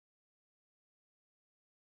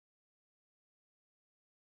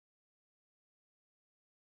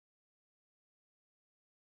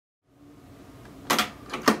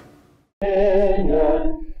Be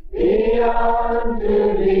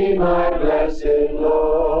unto thee, my blessed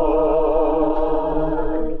Lord.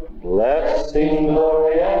 Blessing,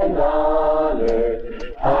 glory, and honor,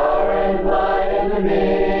 power and might and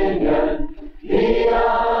dominion, be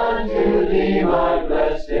unto thee, my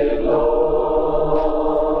blessed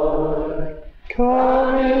Lord.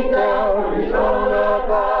 Coming down from his throne up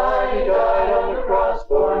high, he died on the cross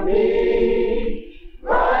for me.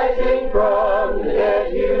 Rising from the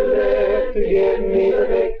dead, you live to give me the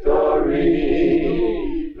victory.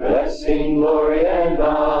 Blessing, glory, and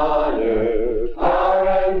honor, power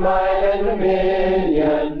and might and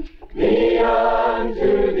dominion, be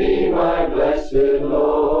unto thee, my blessed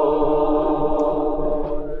Lord.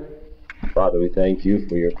 Father, we thank you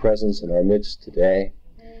for your presence in our midst today.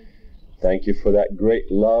 Thank you for that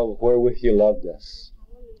great love wherewith you loved us.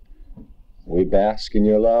 We bask in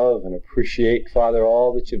your love and appreciate, Father,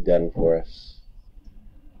 all that you've done for us.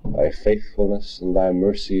 Thy faithfulness and thy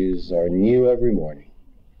mercies are new every morning.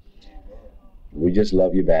 We just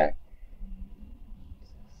love you back.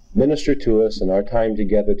 Minister to us in our time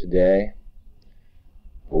together today.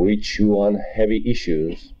 We chew on heavy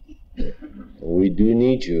issues. We do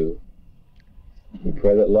need you. We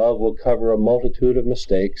pray that love will cover a multitude of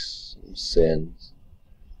mistakes and sins.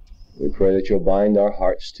 We pray that you'll bind our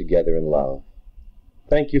hearts together in love.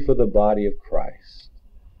 Thank you for the body of Christ.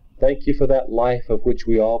 Thank you for that life of which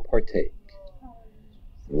we all partake.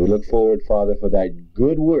 We look forward, Father, for that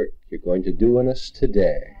good work you're going to do in us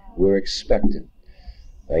today. We're expectant.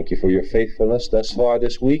 Thank you for your faithfulness thus far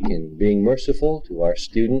this week in being merciful to our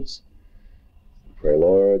students. We pray,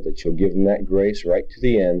 Lord, that you'll give them that grace right to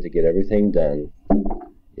the end to get everything done.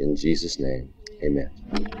 In Jesus' name, amen.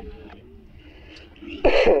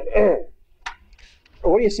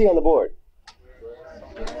 What do you see on the board?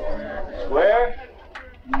 Square?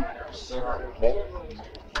 Okay.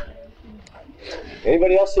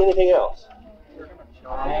 Anybody else see anything else?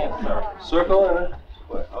 Circle and a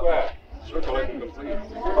square. Circle isn't complete.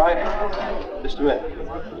 Right. Just a minute.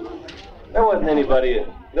 There wasn't anybody,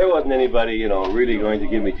 really going to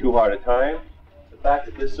give me too hard a time. The fact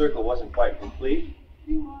that this circle wasn't quite complete.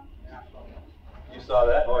 You saw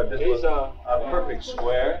that? Or this was a perfect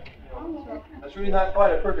square. That's really not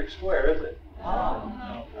quite a perfect square, is it?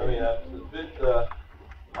 I mean, it's a bit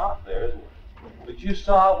off there, isn't it? But you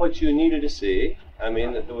saw what you needed to see. I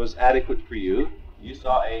mean, that was adequate for you. You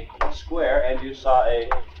saw a square, and you saw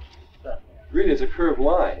really it's a curved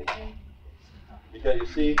line. Because you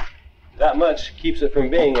see, that much keeps it from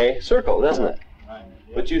being a circle, doesn't it?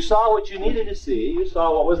 But you saw what you needed to see. You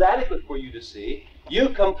saw what was adequate for you to see. You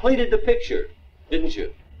completed the picture, didn't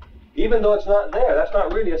you? Even though it's not there, that's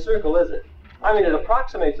not really a circle, is it? I mean, it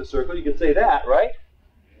approximates a circle, you could say that, right?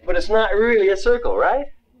 But it's not really a circle, right?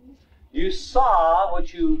 You saw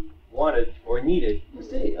what you wanted or needed to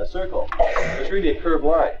see, a circle. It's really a curved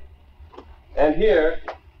line. And here,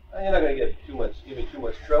 you're not going to give me too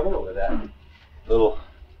much trouble over that little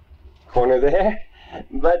corner there,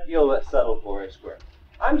 but you'll settle for a square.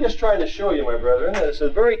 I'm just trying to show you, my brethren, that it's a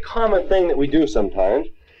very common thing that we do sometimes.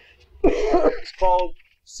 It's called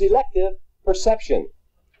selective perception.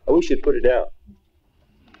 Oh, we should put it down.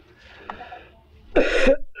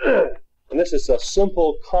 And this is a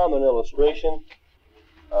simple, common illustration.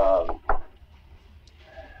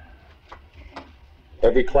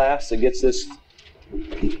 Every class that gets this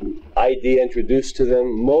idea introduced to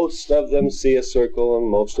them, most of them see a circle and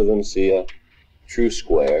most of them see a true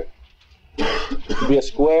square. To be a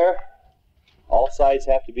square, all sides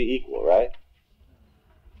have to be equal, right?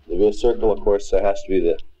 To be a circle, of course, there has to be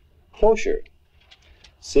the closure.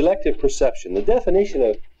 Selective perception. The definition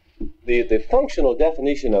of the functional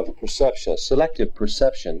definition of perception, selective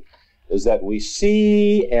perception, is that we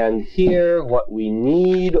see and hear what we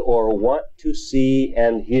need or want to see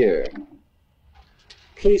and hear.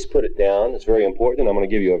 Please put it down. It's very important. I'm going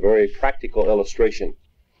to give you a very practical illustration.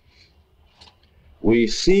 We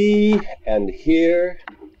see and hear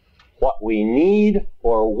what we need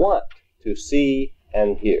or want to see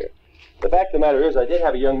and hear. The fact of the matter is, I did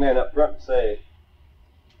have a young man up front say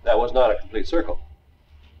that was not a complete circle.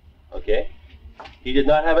 Okay? He did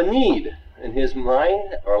not have a need in his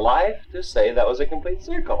mind or life to say that was a complete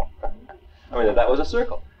circle. I mean, that was a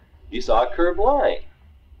circle. He saw a curved line.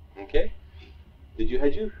 Okay?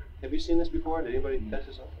 Have you seen this before? Did anybody test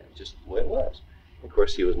this out? It's just the way it was. Of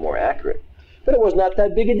course, he was more accurate. But it was not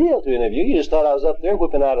that big a deal to any of you. You just thought I was up there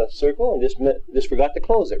whipping out a circle and just forgot to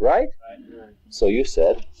close it, right? Right. So you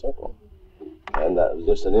said circle. And that was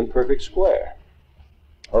just an imperfect square.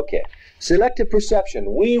 Okay. Selective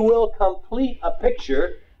perception. We will complete a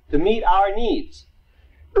picture to meet our needs.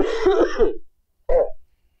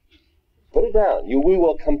 Put it down. We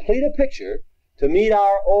will complete a picture to meet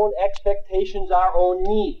our own expectations, our own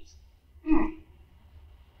needs.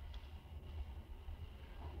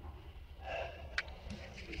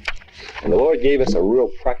 And the Lord gave us a real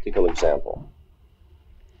practical example.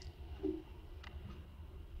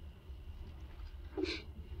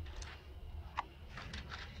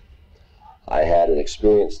 I had an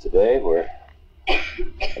experience today where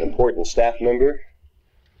an important staff member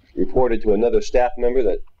reported to another staff member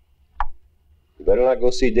that you better not go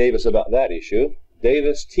see Davis about that issue.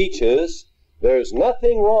 Davis teaches there's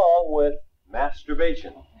nothing wrong with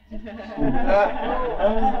masturbation.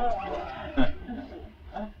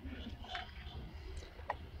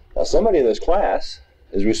 Now, somebody in this class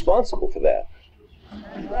is responsible for that.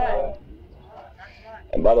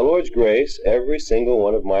 And by the Lord's grace, every single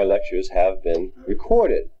one of my lectures have been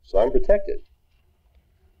recorded, so I'm protected.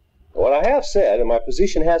 What I have said, and my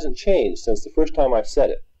position hasn't changed since the first time I've said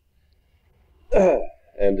it,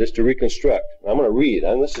 and just to reconstruct, I'm going to read,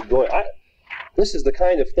 and this is the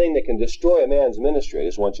kind of thing that can destroy a man's ministry, I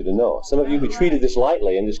just want you to know. Some of you who treated this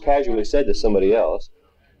lightly and just casually said to somebody else,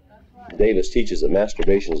 Davis teaches that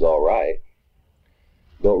masturbation is all right,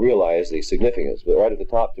 don't realize the significance. But right at the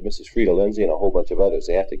top to Mrs. Frida Lindsay and a whole bunch of others,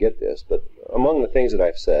 they have to get this. But among the things that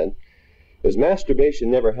I've said is masturbation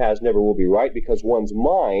never has, never will be right because one's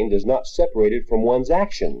mind is not separated from one's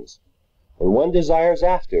actions. When one desires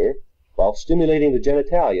after, while stimulating the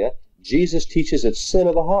genitalia, Jesus teaches it's sin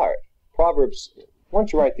of the heart. Proverbs, why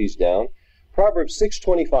don't you write these down? Proverbs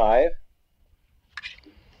 6:25.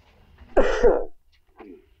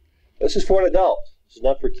 This is for an adult. This is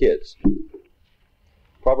not for kids.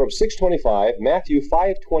 Proverbs 6:25, Matthew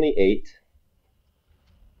 5:28,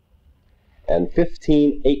 and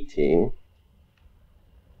 15:18,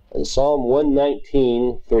 and Psalm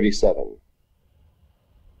 119:37.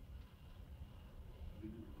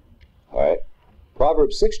 All right.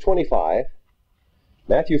 Proverbs 6:25,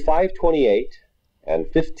 Matthew 5:28, and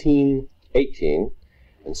 15:18,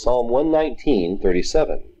 and Psalm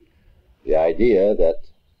 119:37. The idea that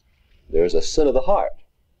there's a sin of the heart.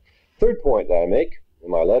 Third point that I make in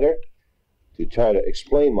my letter, to try to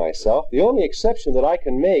explain myself, the only exception that I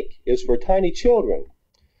can make is for tiny children,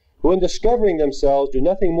 who in discovering themselves do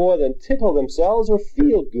nothing more than tickle themselves or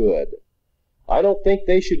feel good. I don't think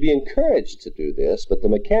they should be encouraged to do this, but the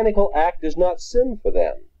mechanical act is not sin for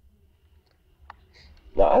them.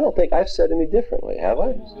 Now, I don't think I've said any differently, have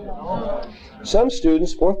I? Some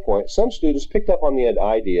students, fourth point, some students picked up on the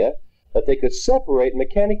idea that they could separate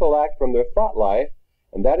mechanical act from their thought life,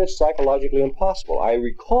 and that is psychologically impossible. I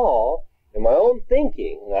recall in my own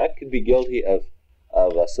thinking, and I could be guilty of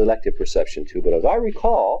selective perception too, but as I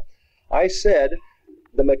recall, I said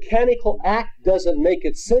the mechanical act doesn't make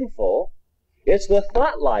it sinful, it's the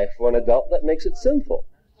thought life for an adult that makes it sinful.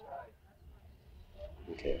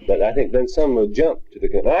 Okay, but I think then some will jump to the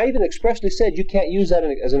conclusion. I even expressly said you can't use that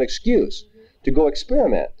as an excuse to go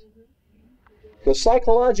experiment. Because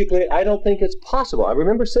psychologically, I don't think it's possible. I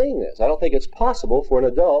remember saying this. I don't think it's possible for an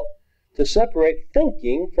adult to separate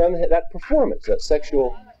thinking from that performance, that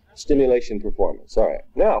sexual stimulation performance. All right.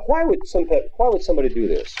 Now, why would somebody do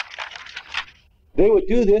this? They would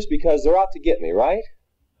do this because they're out to get me, right?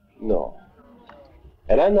 No.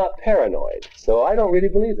 And I'm not paranoid, so I don't really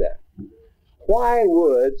believe that. Why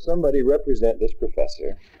would somebody represent this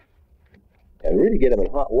professor and really get him in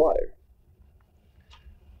hot water?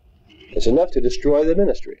 It's enough to destroy the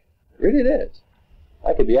ministry. Really it is.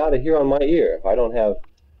 I could be out of here on my ear if I don't have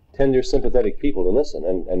tender, sympathetic people to listen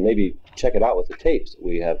and maybe check it out with the tapes that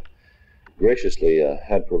we have graciously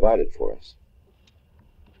had provided for us.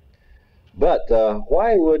 But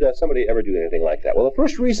why would somebody ever do anything like that? Well, the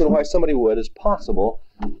first reason why somebody would is possible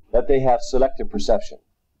that they have selective perception.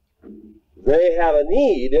 They have a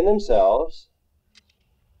need in themselves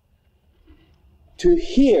to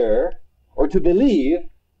hear or to believe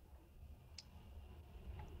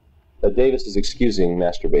that Davis is excusing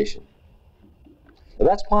masturbation. Now,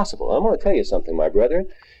 that's possible. I'm going to tell you something, my brethren.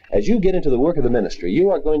 As you get into the work of the ministry, you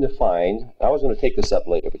are going to find, I was going to take this up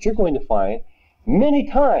later, but you're going to find many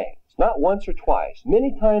times, not once or twice,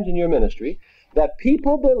 many times in your ministry, that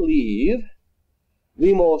people believe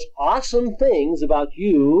the most awesome things about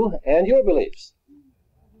you and your beliefs.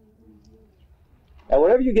 And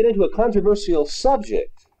whenever you get into a controversial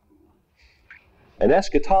subject, and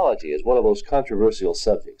eschatology is one of those controversial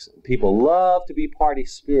subjects. People love to be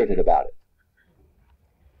party-spirited about it.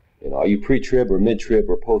 You know, are you pre-trib or mid-trib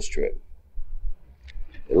or post-trib?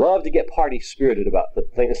 They love to get party-spirited about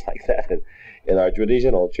things like that in our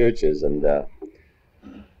traditional churches. And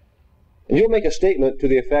you'll make a statement to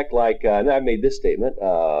the effect like, and I've made this statement,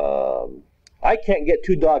 I can't get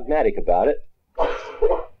too dogmatic about it.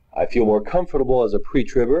 I feel more comfortable as a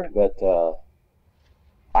pre-tribber, but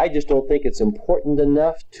I just don't think it's important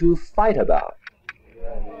enough to fight about.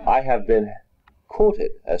 I have been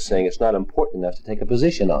quoted as saying it's not important enough to take a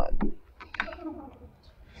position on.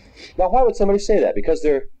 Now, why would somebody say that? Because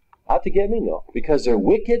they're out to get me? No. Because they're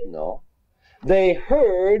wicked? No. They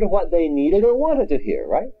heard what they needed or wanted to hear,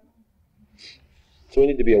 right? So we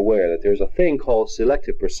need to be aware that there's a thing called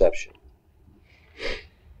selective perception.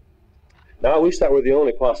 Now, I wish that were the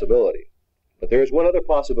only possibility. But there is one other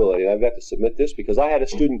possibility, and I've got to submit this because I had a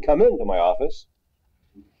student come into my office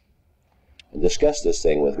and discuss this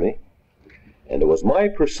thing with me. And it was my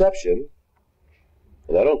perception,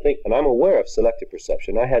 and I'm aware of selective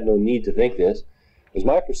perception. I had no need to think this. It was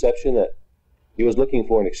my perception that he was looking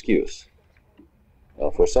for an excuse.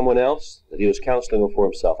 For someone else, that he was counseling, or for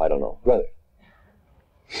himself, I don't know. Brother.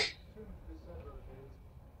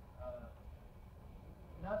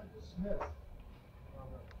 Not to dismiss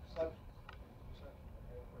perception,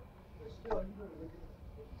 there's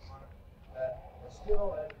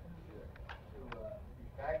still,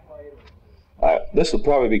 this will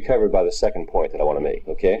probably be covered by the second point that I want to make,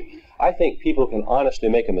 okay? I think people can honestly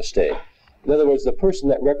make a mistake. In other words, the person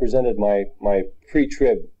that represented my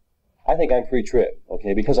pre-trib, I think I'm pre-trib,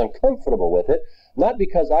 okay, because I'm comfortable with it, not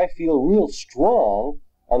because I feel real strong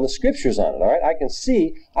on the scriptures on it, all right? I can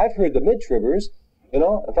see, I've heard the mid-tribbers, you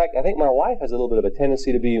know, in fact, I think my wife has a little bit of a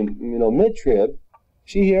tendency to be, you know, mid-trib.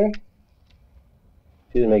 She here?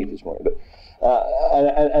 She didn't make it this morning, but,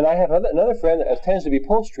 and I have another friend that tends to be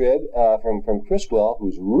post-trib from Criswell,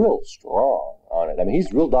 who's real strong on it. I mean,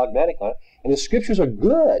 he's real dogmatic on it, and his scriptures are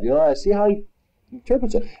good, you know, I see how he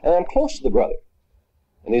interprets it, and I'm close to the brother.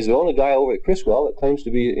 And he's the only guy over at Criswell that claims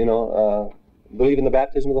to be, you know, believe in the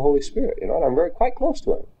baptism of the Holy Spirit, you know, and I'm quite close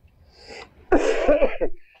to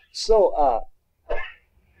him. So,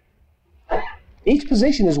 each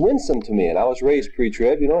position is winsome to me, and I was raised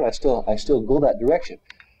pre-trib, you know, and I still go that direction.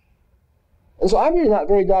 And so I'm really not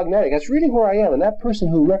very dogmatic. That's really where I am, and that person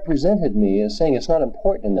who represented me as saying it's not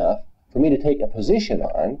important enough for me to take a position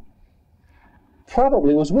on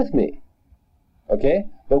probably was with me, okay?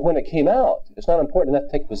 But when it came out, it's not important enough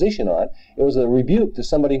to take a position on, it was a rebuke to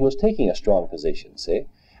somebody who was taking a strong position, see?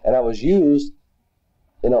 And I was used,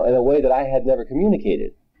 you know, in a way that I had never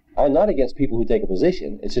communicated. I'm not against people who take a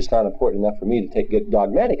position. It's just not important enough for me to get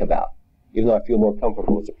dogmatic about, even though I feel more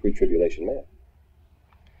comfortable as a pre-tribulation man.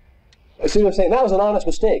 See what I'm saying? That was an honest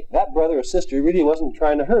mistake. That brother or sister really wasn't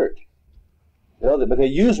trying to hurt. You know, but they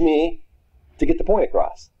used me to get the point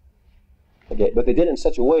across. Okay, but they did it in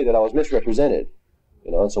such a way that I was misrepresented.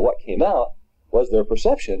 You know, and so what came out was their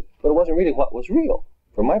perception, but it wasn't really what was real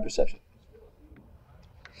from my perception.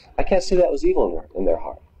 I can't see that was evil in their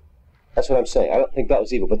heart. That's what I'm saying. I don't think that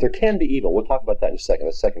was evil, but there can be evil. We'll talk about that in a second.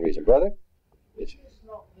 That's the second reason. Brother? It's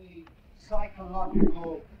not the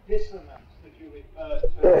psychological dissonance that you referred to a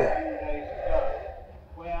few days ago,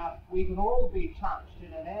 where we can all be touched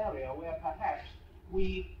in an area where perhaps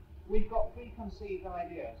we've got preconceived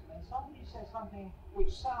ideas, and somebody says something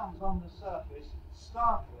which sounds on the surface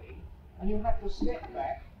startling, and you have to step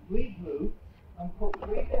back, regroup, and put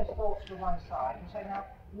previous thoughts to one side and say, now,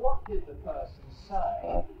 what did the person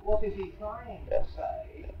say? What is he trying to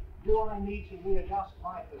say? Do I need to readjust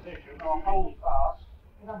my position or hold fast?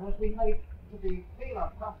 In other words, we may feel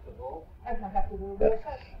uncomfortable and I have to do a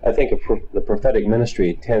reassessment. I think the prophetic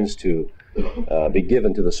ministry tends to be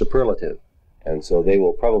given to the superlative, and so they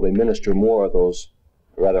will probably minister more of those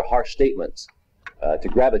rather harsh statements to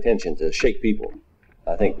grab attention, to shake people.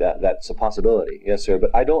 I think that's a possibility, yes, sir. But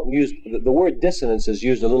I don't use, the word dissonance is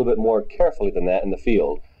used a little bit more carefully than that in the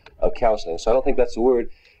field of counseling. So I don't think that's the word.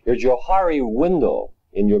 Your Johari window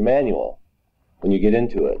in your manual, when you get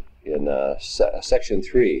into it, in section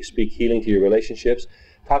 3, Speak Healing to Your Relationships,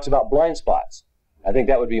 talks about blind spots. I think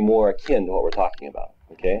that would be more akin to what we're talking about,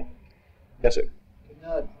 okay? Yes, sir.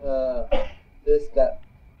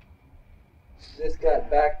 This got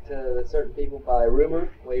back to certain people by rumor,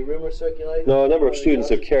 way rumor circulated? No, a number of students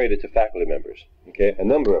have carried it to faculty members, okay? A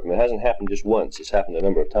number of them. It hasn't happened just once. It's happened a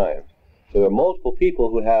number of times. So there are multiple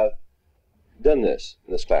people who have done this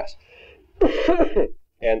in this class.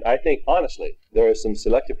 And I think, honestly, there is some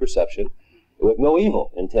selective perception with no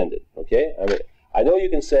evil intended, okay? I mean, I know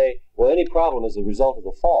you can say, well, any problem is the result of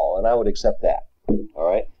the fall, and I would accept that, all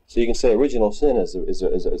right? So you can say original sin is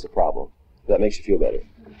a problem. That makes you feel better.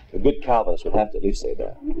 A good Calvinist would have to at least say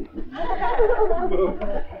that.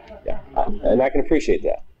 Yeah, and I can appreciate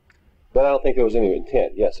that. But I don't think there was any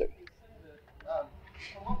intent. Yes, sir.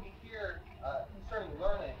 From what we hear concerning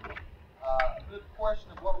learning, a good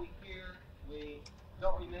portion of what we hear we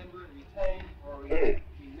don't remember and retain. we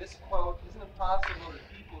misquote? Isn't it possible that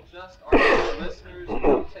people just are just listeners,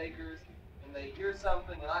 note takers, and they hear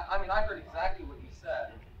something? And I mean, I heard exactly what you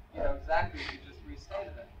said. You know, exactly as you just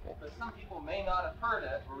restated it. But some people may not have heard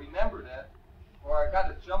it or remembered it, or got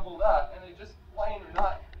it jumbled up, and they just plain are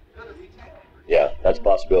not good at retailing. Yeah, that's a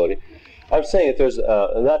possibility. I'm saying that there's,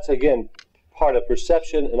 and that's again part of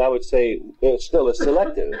perception, and I would say it still is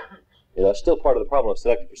selective. You know, it's still part of the problem of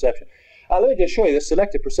selective perception. Let me just show you this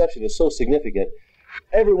selective perception is so significant.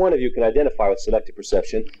 Every one of you can identify with selective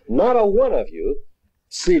perception. Not a one of you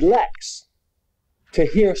selects to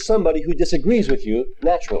hear somebody who disagrees with you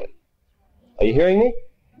naturally. Are you hearing me?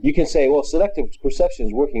 You can say, well, selective perception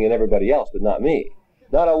is working in everybody else, but not me.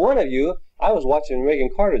 Not a one of you. I was watching Reagan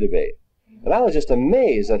Carter debate, and I was just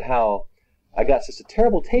amazed at how I got such a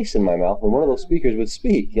terrible taste in my mouth when one of those speakers would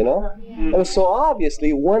speak, you know? It was so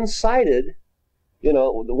obviously one-sided, you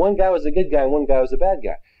know, the one guy was a good guy and one guy was a bad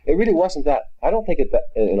guy. It really wasn't that, I don't think it,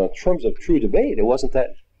 you know, in terms of true debate, it wasn't that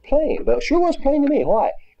plain. But it sure was plain to me.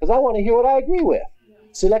 Why? Because I want to hear what I agree with.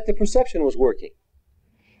 Selective perception was working.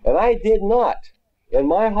 And I did not, in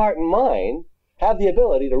my heart and mind, have the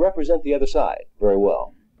ability to represent the other side very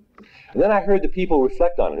well. And then I heard the people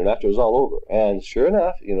reflect on it, and after it was all over. And sure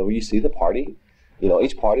enough, you know, you see the party, you know,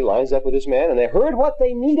 each party lines up with this man, and they heard what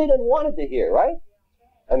they needed and wanted to hear, right?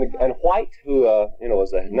 And White, who, you know,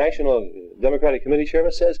 was the National Democratic Committee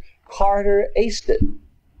chairman, says, Carter aced it.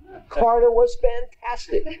 Carter was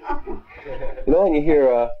fantastic. You know, and you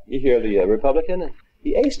hear the Republican, and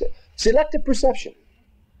he aced it. Selective perception.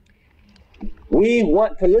 We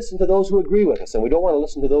want to listen to those who agree with us, and we don't want to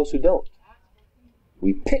listen to those who don't.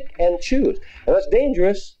 We pick and choose. And that's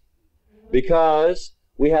dangerous because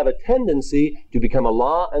we have a tendency to become a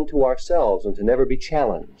law unto ourselves and to never be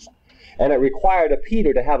challenged. And it required a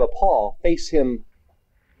Peter to have a Paul face him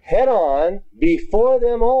head on before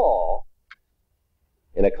them all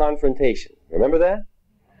in a confrontation. Remember that?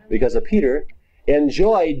 Because a Peter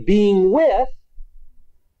enjoyed being with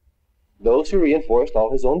those who reinforced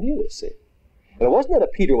all his own views. See? And it wasn't that a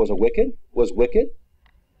Peter was wicked,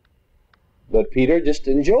 but Peter just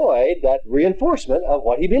enjoyed that reinforcement of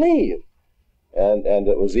what he believed. And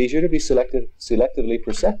it was easier to be selectively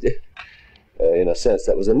perceptive, in a sense.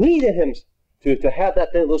 That was a need in him to have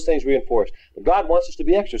those things reinforced. But God wants us to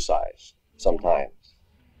be exercised sometimes.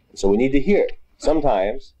 And so we need to hear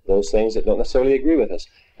sometimes those things that don't necessarily agree with us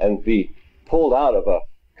and be pulled out of a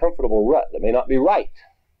comfortable rut that may not be right.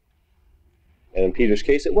 And in Peter's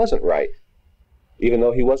case, it wasn't right, even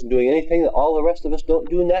though he wasn't doing anything that all the rest of us don't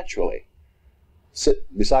do naturally.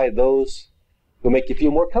 Sit beside those who make you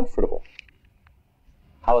feel more comfortable.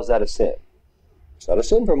 How is that a sin? It's not a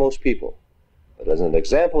sin for most people. But as an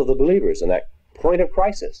example of the believers in that point of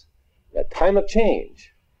crisis, that time of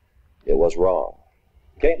change, it was wrong.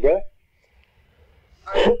 Okay, brother?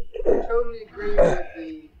 I totally agree with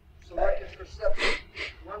the selective perception.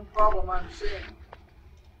 One problem I'm seeing,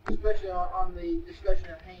 especially on the discussion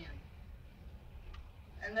at hand,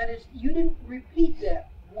 and that is you didn't repeat that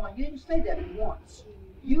one. You didn't say that once.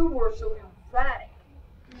 You were so emphatic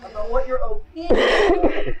about what your opinion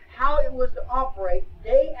was, how it was to operate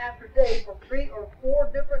day after day for 3 or 4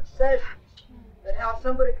 different sessions, that how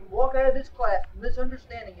somebody can walk out of this class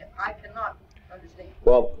misunderstanding it. I cannot understand.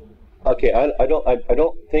 Well, okay, I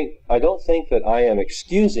don't think that I am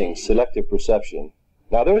excusing selective perception.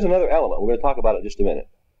 Now there is another element. We're going to talk about it in just a minute.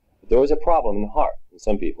 There is a problem in the heart in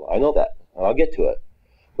some people. I know that, and I'll get to it.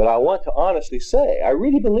 But I want to honestly say, I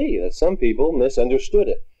really believe that some people misunderstood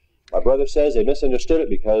it. My brother says they misunderstood it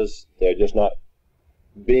because they're just not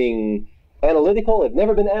being analytical. They've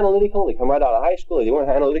never been analytical. They come right out of high school. They weren't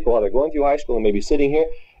analytical while they're going through high school and maybe sitting here.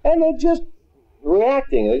 And they're just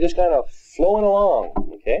reacting. They're just kind of flowing along,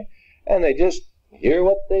 okay? And they just hear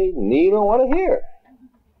what they need or want to hear.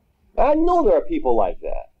 I know there are people like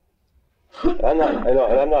that. I'm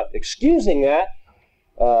not excusing that.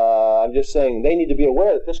 I'm just saying they need to be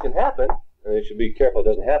aware that this can happen, and they should be careful it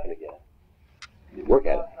doesn't happen again. You work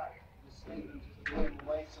at it.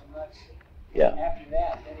 Yeah. After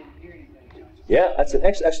that, they didn't hear anything. Yeah, that's an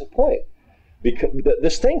excellent point. Because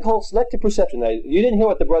this thing called selective perception, now, you didn't hear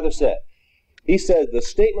what the brother said. He said the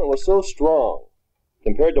statement was so strong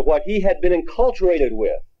compared to what he had been enculturated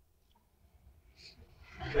with.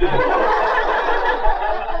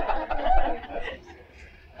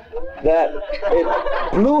 That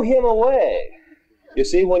it blew him away. You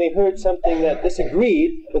see, when he heard something that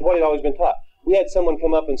disagreed with what he'd always been taught. We had someone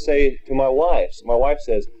come up and say to my wife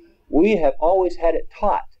says, we have always had it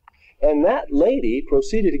taught. And that lady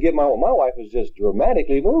proceeded to give my wife was just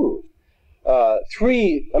dramatically moved.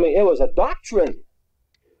 It was a doctrine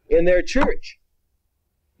in their church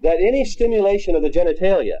that any stimulation of the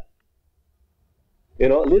genitalia, a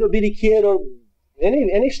little bitty kid or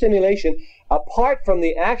any stimulation apart from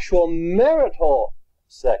the actual marital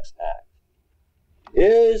sex act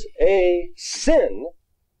is a sin.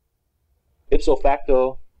 Ipso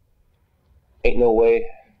facto, ain't no way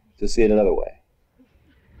to see it another way.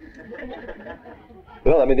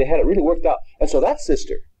 Well, they had it really worked out. And so that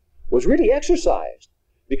sister was really exercised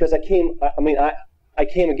because I came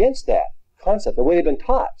against that concept, the way they've been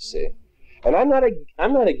taught, see. And I'm not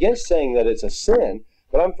against saying that it's a sin,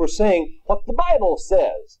 but I'm for saying what the Bible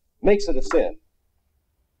says makes it a sin.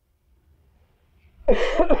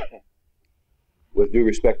 With due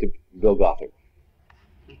respect to Bill Gothard,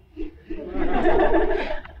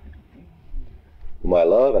 whom I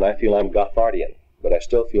love, and I feel I'm Gothardian, but I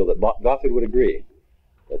still feel that Gothard would agree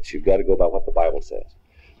that you've got to go by what the Bible says.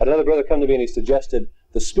 Had another brother come to me and he suggested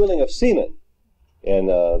the spilling of semen, and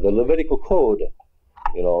the Levitical code,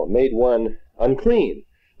 made one unclean.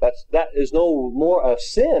 That is no more a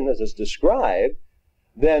sin, as it's described,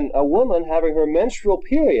 than a woman having her menstrual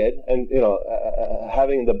period and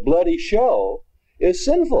having the bloody show is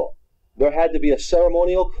sinful. There had to be a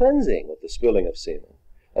ceremonial cleansing with the spilling of semen,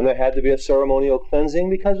 and there had to be a ceremonial cleansing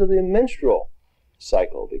because of the menstrual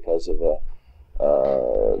cycle, because of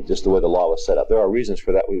just the way the law was set up. There are reasons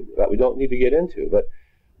for that we don't need to get into, but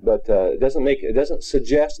it doesn't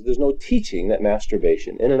suggest that there's no teaching that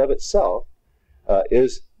masturbation in and of itself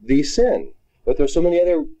is the sin. But there's so many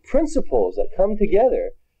other principles that come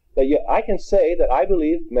together that I can say that I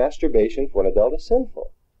believe masturbation for an adult is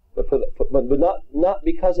sinful, but not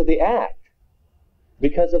because of the act,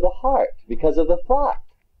 because of the heart, because of the thought.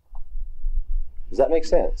 Does that make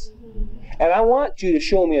sense? And I want you to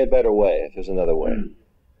show me a better way, if there's another way,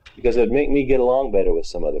 because it would make me get along better with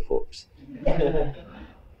some other folks. But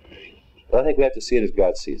I think we have to see it as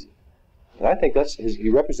God sees it. And I think he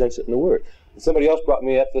represents it in the Word. And somebody else brought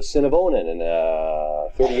me up the sin of Onan in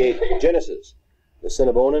 38 Genesis. The sin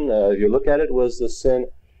of Onan, if you look at it, was the sin.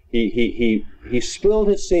 He spilled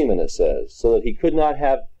his semen, it says, so that he could not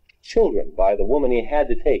have children by the woman he had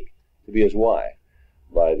to take to be his wife,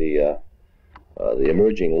 by the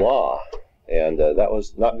emerging law, and that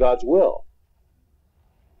was not God's will.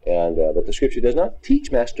 And but the Scripture does not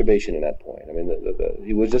teach masturbation in that point.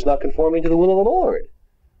 He was just not conforming to the will of the Lord.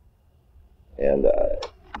 And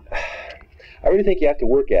I really think you have to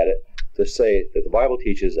work at it to say that the Bible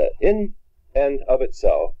teaches that in and of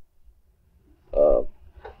itself,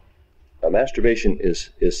 masturbation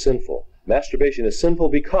is sinful. Masturbation is sinful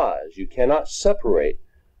because you cannot separate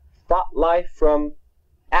thought life from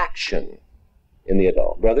action in the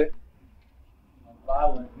adult. Brother? The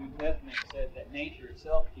Bible in the New Testament said that nature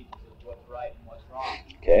itself teaches us what's right and what's wrong.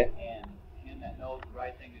 Okay. And him that knows the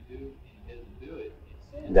right thing to do and he doesn't do it, it's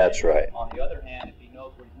sin. That's right. On the other hand, if he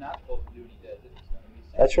knows what he's not supposed to do and he does it, it's going to be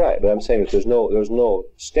sin. That's right, but I'm saying that there's no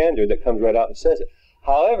standard that comes right out and says it.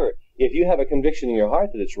 However, if you have a conviction in your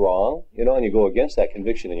heart that it's wrong, and you go against that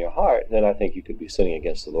conviction in your heart, then I think you could be sinning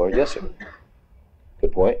against the Lord. Yes, sir.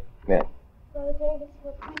 Good point. Ma'am. Brother Davis,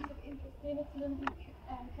 what kinds of interest Davis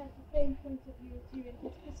has the same point of view as you in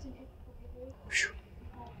his Christian ethical.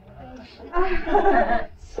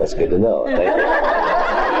 That's good to know. Thank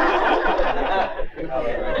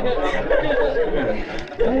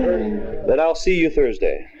you. Then I'll see you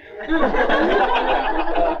Thursday.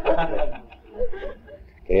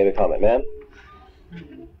 Any other comment, ma'am?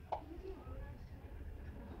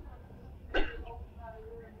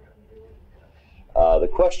 The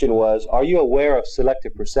question was, are you aware of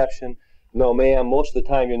selective perception? No, ma'am, most of the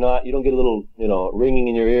time you're not. You don't get a little, ringing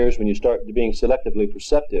in your ears when you start being selectively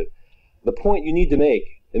perceptive. The point you need to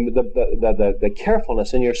make, and the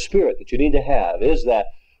carefulness in your spirit that you need to have, is that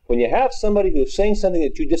when you have somebody who's saying something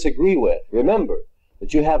that you disagree with, remember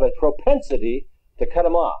that you have a propensity to cut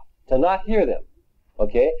them off, to not hear them.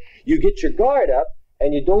 Okay? You get your guard up,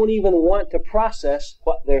 and you don't even want to process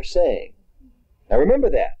what they're saying. Now remember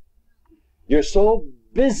that. You're so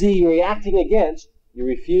busy reacting against, you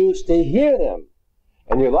refuse to hear them.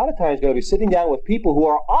 And you're a lot of times going to be sitting down with people who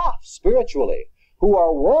are off spiritually, who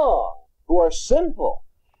are wrong, who are sinful.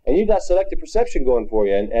 And you've got selective perception going for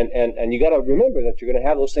you, and you got to remember that you're going to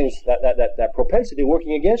have those things, that propensity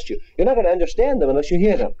working against you. You're not going to understand them unless you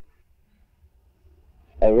hear them.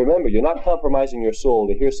 And remember, you're not compromising your soul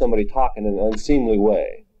to hear somebody talk in an unseemly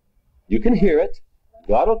way. You can hear it.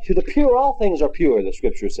 To the pure, all things are pure, the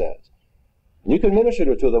Scripture says. And you can minister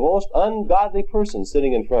to the most ungodly person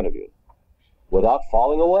sitting in front of you without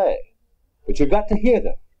falling away. But you've got to hear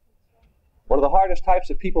them. One of the hardest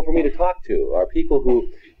types of people for me to talk to are people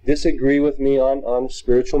who disagree with me on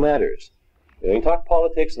spiritual matters. You can talk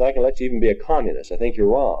politics, and I can let you even be a communist. I think you're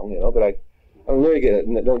wrong, but I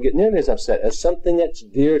don't get nearly as upset as something that's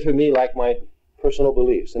dear to me, like my personal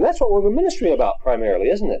beliefs. And that's what we're ministering about primarily,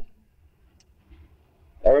 isn't it?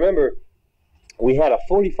 I remember we had a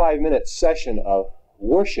 45-minute session of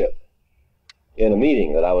worship in a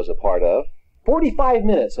meeting that I was a part of. 45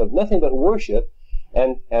 minutes of nothing but worship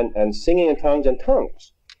and singing in tongues and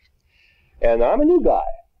tongues. And I'm a new guy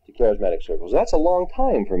to charismatic circles. That's a long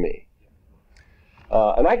time for me.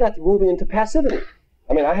 And I got to move into passivity.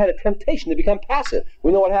 I mean, I had a temptation to become passive.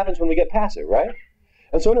 We know what happens when we get passive, right?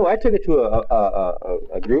 And so anyway, I took it to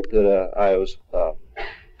a group that I was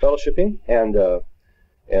fellowshipping, and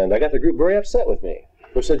I got the group very upset with me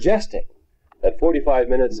for suggesting that 45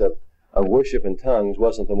 minutes of worship in tongues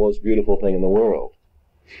wasn't the most beautiful thing in the world.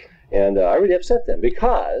 And I really upset them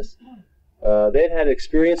because they'd had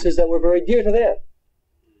experiences that were very dear to them.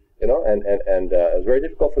 And it was very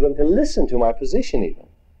difficult for them to listen to my position even.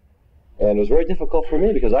 And it was very difficult for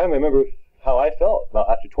me because I remember how I felt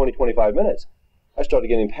after 20, 25 minutes. I started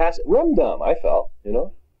getting passive, rum-dum, I felt,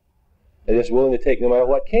 and just willing to take no matter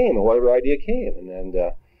what came and whatever idea came. And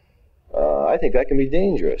I think that can be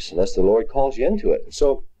dangerous unless the Lord calls you into it.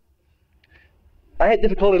 So I had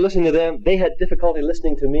difficulty listening to them. They had difficulty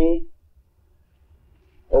listening to me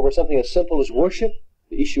over something as simple as worship,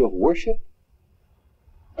 the issue of worship.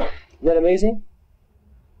 Isn't that amazing?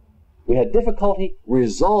 We had difficulty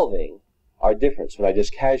resolving our difference when I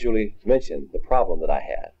just casually mentioned the problem that I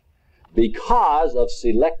had because of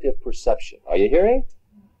selective perception. Are you hearing?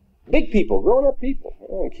 Big people, grown-up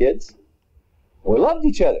people, kids. And we loved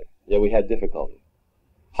each other, yet we had difficulty.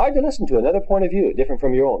 Hard to listen to another point of view different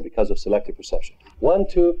from your own because of selective perception. 1,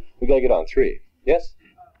 2, we got to get on 3. Yes?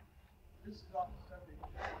 This is off the subject.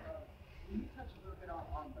 Can you touch a little bit on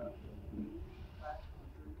the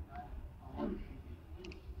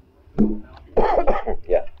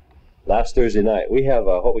Yeah. Last Thursday night, we have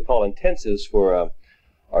what we call intensives for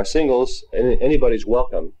our singles. Anybody's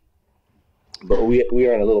welcome. But we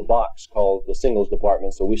are in a little box called the singles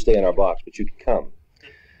department, so we stay in our box, but you can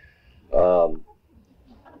come.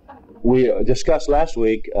 We discussed last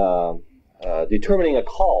week determining a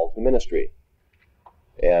call to ministry.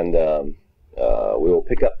 And we will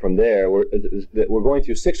pick up from there. We're going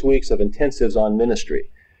through 6 weeks of intensives on ministry.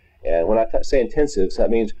 And when I say intensives,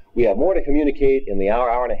 that means we have more to communicate in the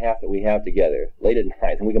hour and a half that we have together, late at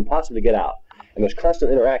night, than we can possibly get out. And there's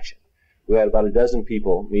constant interaction. We had about a dozen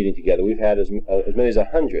people meeting together. We've had as many as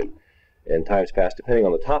 100 in times past, depending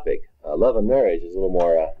on the topic. Love and marriage is a little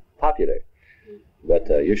more popular. But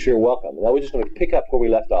you're sure welcome. Now we're just going to pick up where we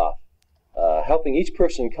left off, helping each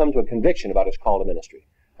person come to a conviction about his call to ministry.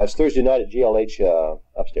 That's Thursday night at GLH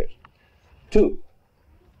upstairs. 2.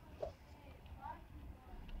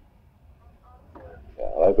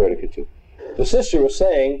 Yeah, I've heard it too. The sister was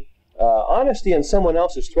saying, honesty in someone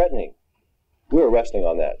else is threatening. We were wrestling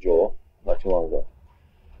on that, Joel, not too long ago.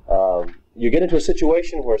 You get into a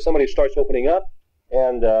situation where somebody starts opening up,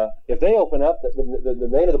 and if they open up, the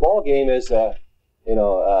name of the ball game is,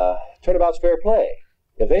 turnabout's fair play.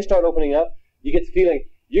 If they start opening up, you get the feeling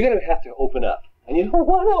you're going to have to open up, and you don't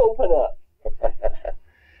want to open up.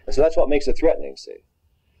 And so that's what makes it threatening, see.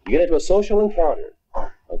 You get into a social encounter,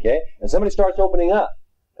 okay, and somebody starts opening up,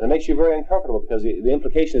 and it makes you very uncomfortable because the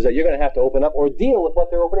implication is that you're going to have to open up or deal with what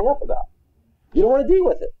they're opening up about. You don't want to deal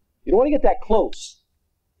with it. You don't want to get that close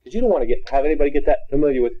because you don't want to have anybody get that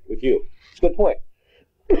familiar with you. It's a good point.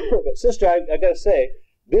 But sister, I got to say,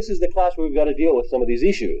 this is the class where we've got to deal with some of these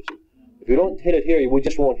issues. If we don't hit it here, we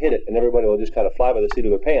just won't hit it, and everybody will just kind of fly by the seat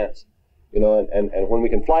of their pants. And when we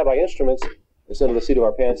can fly by instruments instead of the seat of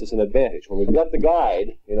our pants, it's an advantage. When we've got the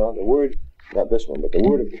guide, the word, not this one, but the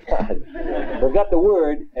word of God, we've got the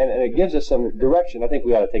word, and it gives us some direction. I think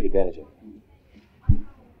we ought to take advantage of it.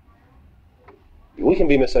 We can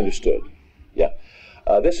be misunderstood. Yeah.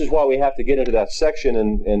 This is why we have to get into that section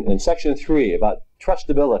in section 3 about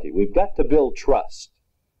trustability. We've got to build trust.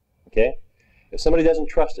 Okay? If somebody doesn't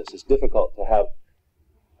trust us, it's difficult to have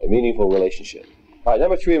a meaningful relationship. All right,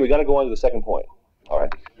 number 3, we've got to go on to the second point. All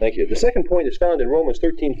right, thank you. The second point is found in Romans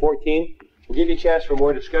 13:14. We'll give you a chance for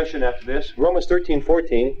more discussion after this. Romans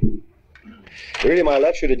 13:14. Really, my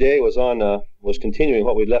lecture today was continuing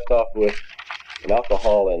what we left off with in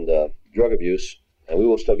alcohol and drug abuse, and we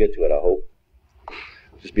will still get to it, I hope.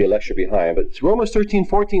 It'll just be a lecture behind. But it's Romans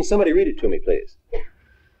 13:14. Somebody read it to me, please.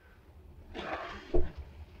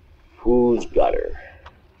 Who's got her?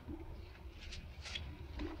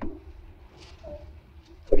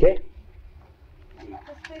 Okay?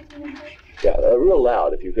 Yeah, real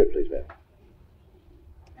loud if you could, please, ma'am.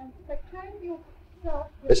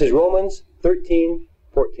 This is Romans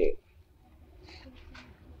 13:14.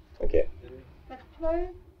 Okay. But clothe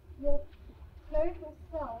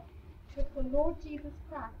yourself with the Lord Jesus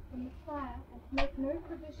Christ, the Messiah, and make no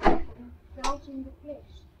provision for indulging the flesh.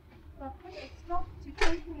 But put a stop to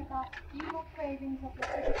thinking about evil cravings of the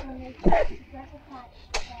physical nature to gratify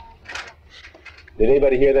the bad. Did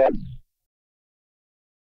anybody hear that?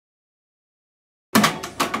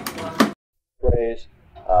 Phrase,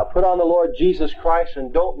 put on the Lord Jesus Christ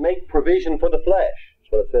and don't make provision for the flesh.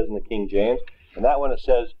 That's what it says in the King James. And that one it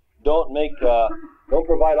says, don't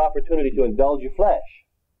provide opportunity to indulge your flesh.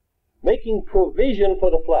 Making provision for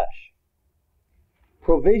the flesh.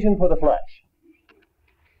 Provision for the flesh.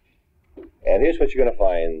 And here's what you're going to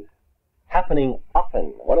find happening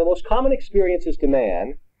often. One of the most common experiences to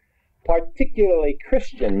man, particularly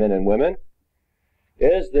Christian men and women,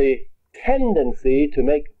 is the tendency to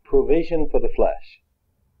make provision for the flesh.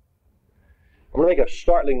 I'm going to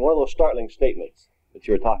make one of those startling statements that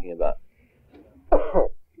you were talking about.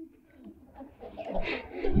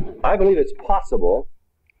 I believe it's possible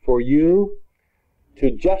for you to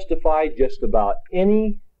justify just about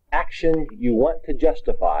any action you want to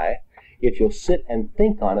justify if you'll sit and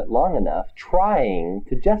think on it long enough, trying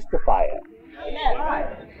to justify it.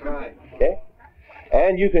 Right. Okay?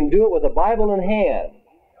 And you can do it with a Bible in hand.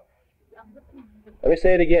 Let me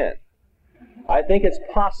say it again. I think it's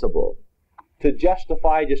possible to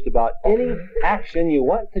justify just about any action you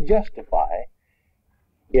want to justify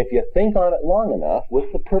if you think on it long enough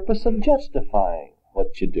with the purpose of justifying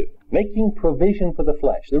what you do. Making provision for the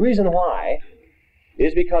flesh. The reason why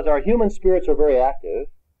is because our human spirits are very active,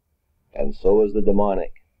 and so is the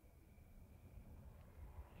demonic.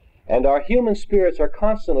 And our human spirits are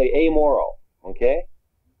constantly amoral, okay?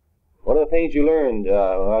 One of the things you learned,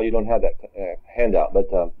 well, you don't have that handout, but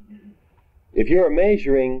if you're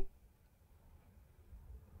measuring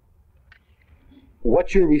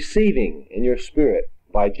what you're receiving in your spirit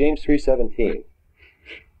by James 3:17,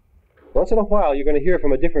 once in a while you're going to hear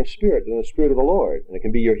from a different spirit than the Spirit of the Lord. And it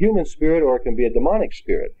can be your human spirit or it can be a demonic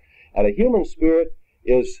spirit. And a human spirit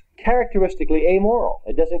is characteristically amoral.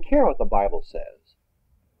 It doesn't care what the Bible says.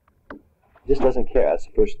 It just doesn't care. That's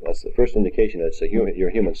the first indication that it's your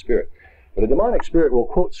human spirit. But a demonic spirit will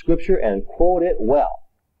quote Scripture and quote it well.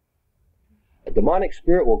 A demonic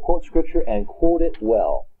spirit will quote Scripture and quote it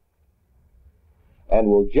well. And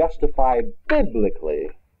will justify biblically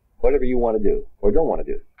whatever you want to do or don't want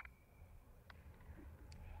to do.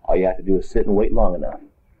 All you have to do is sit and wait long enough.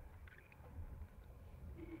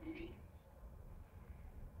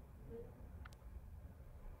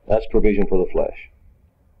 That's provision for the flesh.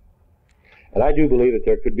 And I do believe that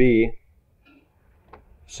there could be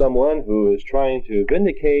someone who is trying to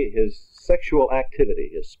vindicate his sexual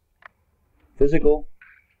activity, his physical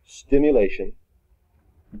stimulation,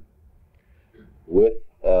 with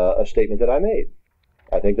a statement that I made.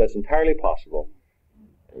 I think that's entirely possible.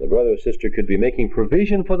 And the brother or sister could be making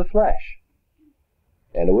provision for the flesh.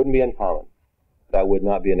 And it wouldn't be uncommon. That would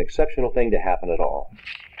not be an exceptional thing to happen at all.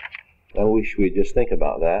 I wish we'd just think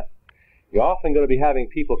about that. You're often going to be having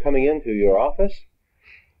people coming into your office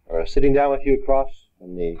or sitting down with you across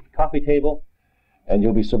from the coffee table, and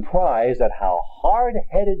you'll be surprised at how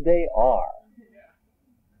hard-headed they are.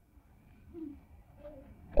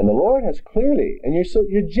 And the Lord has clearly, and you're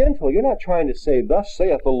gentle. You're not trying to say, "Thus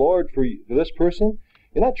saith the Lord" for this person.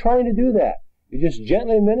 You're not trying to do that. You're just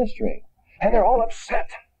gently ministering. And they're all upset,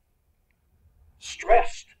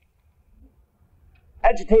 stressed,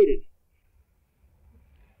 agitated,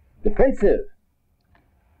 defensive,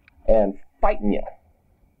 and fighting you.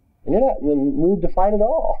 And you're not in the mood to fight at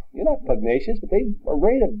all. You're not pugnacious, but they are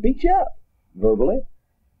ready to beat you up verbally.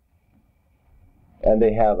 And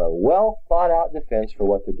they have a well-thought-out defense for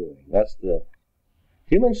what they're doing. That's the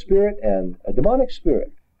human spirit and a demonic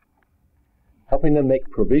spirit, helping them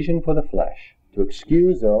make provision for the flesh, to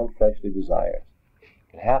excuse their own fleshly desires.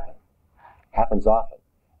 It can happen. Happens often.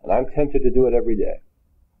 And I'm tempted to do it every day.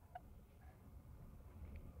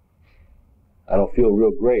 I don't feel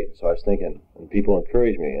real great, so I was thinking, and people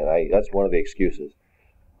encourage me, and that's one of the excuses.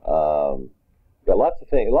 Got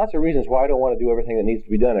lots of reasons why I don't want to do everything that needs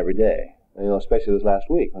to be done every day. You know, especially this last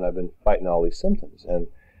week when I've been fighting all these symptoms, and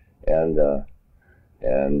I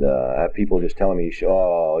have people just telling me,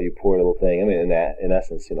 "Oh, you poor little thing." I mean, in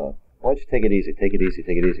essence, you know, why don't you take it easy, take it easy,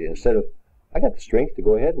 take it easy, instead of, I got the strength to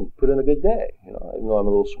go ahead and put in a good day. You know, even though I'm a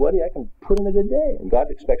little sweaty, I can put in a good day, and God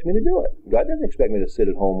expects me to do it. God doesn't expect me to sit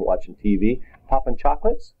at home watching TV, popping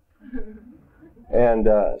chocolates. And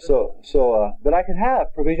but I could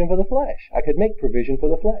have provision for the flesh. I could make provision for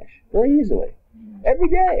the flesh very easily. Every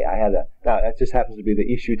day I had now that just happens to be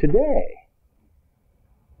the issue today.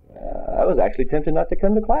 I was actually tempted not to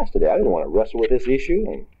come to class today. I didn't want to wrestle with this issue,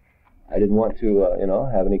 and I didn't want to,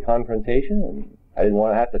 have any confrontation, and I didn't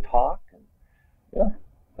want to have to talk.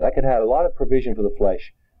 And I could have a lot of provision for the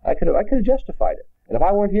flesh. I could have justified it. And if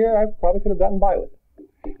I weren't here, I probably could have gotten by with it.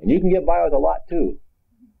 And you can get by with a lot too.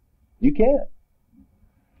 You can.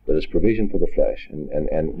 But it's provision for the flesh,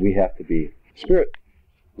 and we have to be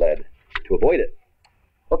Spirit-led to avoid it.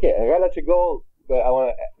 Okay, I gotta let you go, but I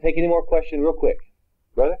want to take any more questions real quick.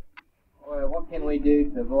 Brother? Well, what can we do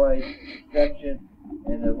to avoid deception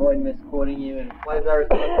and avoid misquoting you? And what is our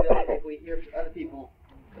responsibility if we hear other people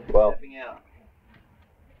stepping out?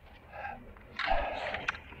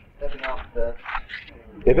 Stepping off the...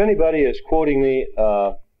 If anybody is quoting me,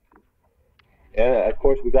 and of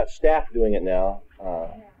course we've got staff doing it now,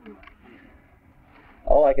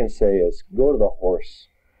 all I can say is go to the horse,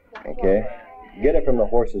 okay? Get it from the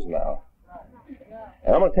horse's mouth.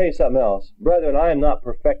 And I'm going to tell you something else. Brethren, I am not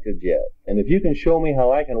perfected yet. And if you can show me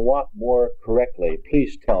how I can walk more correctly,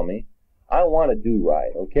 please tell me. I want to do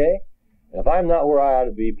right, okay? And if I'm not where I ought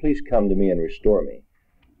to be, please come to me and restore me.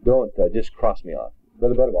 Don't just cross me off.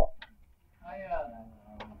 Brother Butterball. I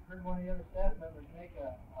heard one of the other staff members make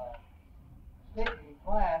a statement in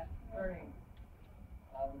class concerning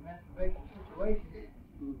the masturbation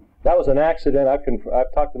situation. That was an accident. I've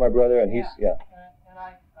talked to my brother, and he's, And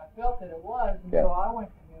I felt that it was, and so I went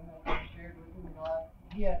to him and shared with him.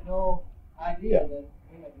 He had no idea that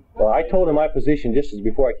we had discussed. Well, I told him my position just as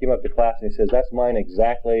before I came up to class, and he says, that's mine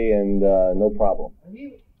exactly, and no problem.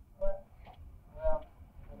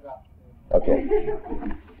 Okay.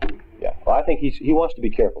 Yeah. Well, I think he wants to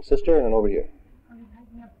be careful. Sister, and then over here.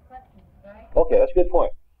 Okay, that's a good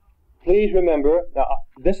point. Please remember, now,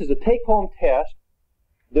 this is a take-home test.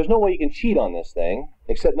 There's no way you can cheat on this thing,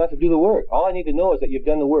 except not to do the work. All I need to know is that you've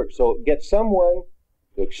done the work. So get someone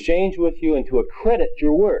to exchange with you and to accredit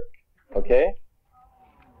your work. Okay?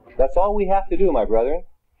 That's all we have to do, my brethren.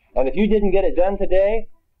 And if you didn't get it done today,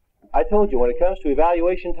 I told you, when it comes to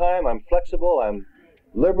evaluation time, I'm flexible, I'm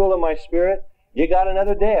liberal in my spirit. You got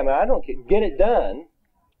another day. I mean, I don't get it done,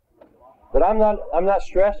 but I'm not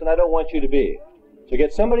stressed, and I don't want you to be. So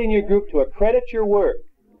get somebody in your group to accredit your work,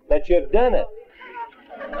 that you've done it.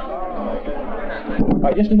 All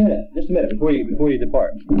right, just a minute before you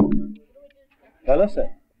depart. Now listen,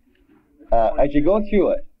 as you go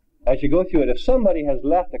through it, if somebody has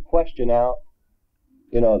left a question out,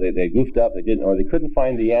 they goofed up, they didn't, or they couldn't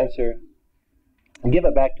find the answer, give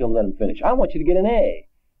it back to them, let them finish. I want you to get an A.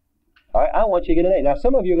 All right, I want you to get an A. Now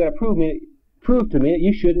some of you are going to prove to me that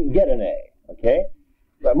you shouldn't get an A, okay?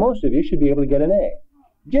 But most of you should be able to get an A.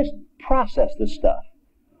 Just process this stuff.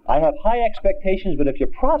 I have high expectations, but if you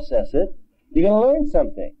process it, you're going to learn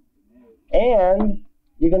something. And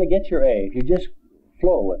you're going to get your A if you just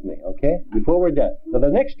flow with me, okay? Before we're done. Now the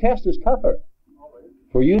next test is tougher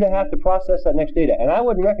for you to have to process that next data. And I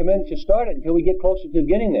wouldn't recommend that you start it until we get closer to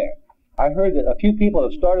getting there. I heard that a few people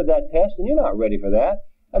have started that test, and you're not ready for that.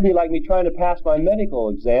 That'd be like me trying to pass my medical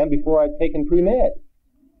exam before I'd taken pre-med,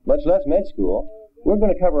 much less med school. We're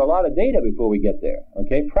going to cover a lot of data before we get there,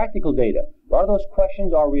 okay? Practical data. A lot of those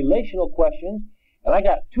questions are relational questions, and I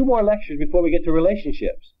got 2 more lectures before we get to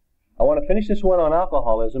relationships. I want to finish this one on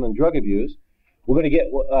alcoholism and drug abuse. We're going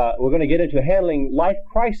to get into handling life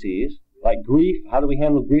crises, like grief. How do we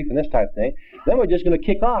handle grief and this type of thing? Then we're just going to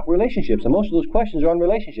kick off relationships, and most of those questions are on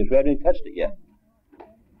relationships. We haven't even touched it yet.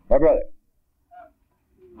 My brother.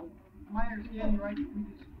 My understanding, right? We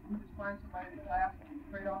just find somebody in the class to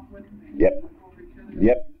trade off with.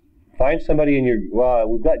 Yep. Find somebody in your, well,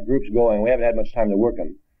 we've got groups going. We haven't had much time to work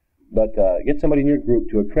them. But get somebody in your group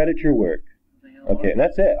to accredit your work. Okay, and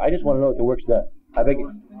that's it. I just want to know that the work's done. I beg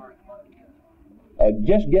you.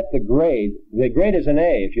 Just get the grade. The grade is an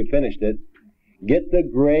A if you finished it. Get the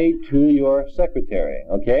grade to your secretary,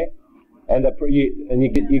 okay? And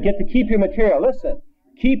you get to keep your material. Listen,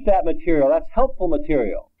 keep that material. That's helpful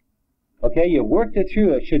material. Okay, you've worked it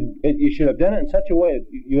through. You should have done it in such a way that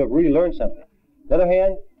you have really learned something. The other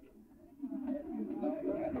hand.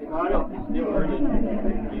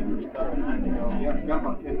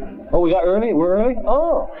 Oh, we got early? We're early?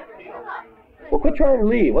 Oh. Well, quit trying to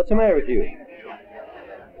leave. What's the matter with you?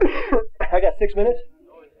 I got 6 minutes?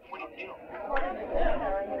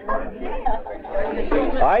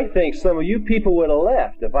 I think some of you people would have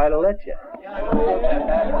left if I'd have let you.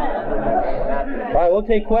 All right, we'll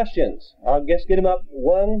take questions. I'll just get them up.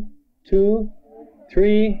 1, 2,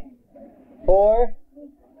 3, 4,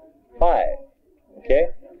 5. Okay?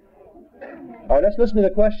 All right, let's listen to the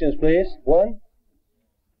questions, please. 1.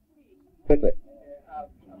 Quickly.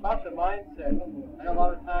 About the mindset, I know a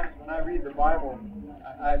lot of times when I read the Bible,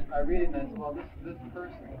 I read it and I say, well, this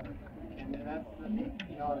person, and that's the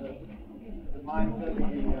mindset of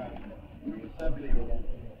receptive again.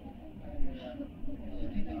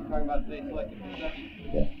 You're talking about today selective perception.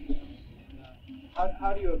 Yeah.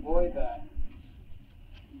 How do you avoid that?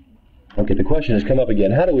 Okay, the question has come up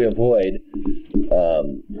again. How do we avoid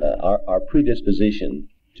our predisposition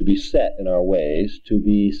to be set in our ways, to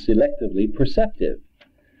be selectively perceptive?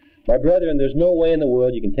 My brethren, there's no way in the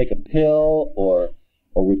world you can take a pill or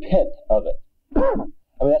repent of it.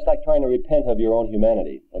 I mean, that's like trying to repent of your own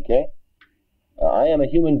humanity, okay? I am a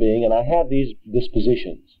human being, and I have these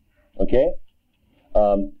dispositions, okay?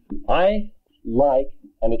 I like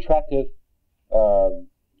an attractive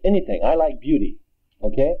anything. I like beauty,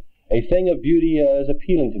 okay? A thing of beauty is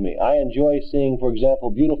appealing to me. I enjoy seeing, for example,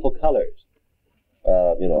 beautiful colors.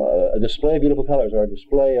 A display of beautiful colors, or a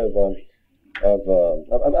display of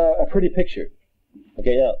a pretty picture.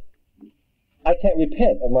 Okay, now, I can't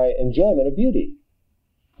repent of my enjoyment of beauty.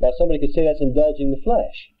 Now, somebody could say that's indulging the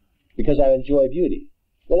flesh, because I enjoy beauty.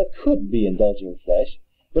 Well, it could be indulging the flesh,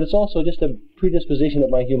 but it's also just a predisposition of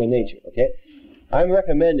my human nature, okay? I'm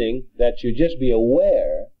recommending that you just be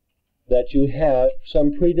aware that you have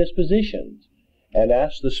some predispositions and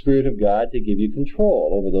ask the Spirit of God to give you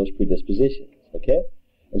control over those predispositions, okay?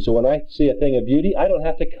 And so when I see a thing of beauty, I don't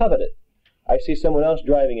have to covet it. I see someone else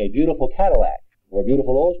driving a beautiful Cadillac or a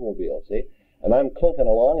beautiful Oldsmobile, see? And I'm clunking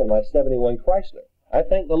along in my 71 Chrysler. I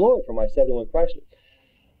thank the Lord for my 71 Chrysler.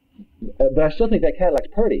 But I still think that Cadillac's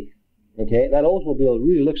pretty, okay? That Oldsmobile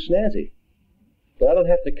really looks snazzy. But I don't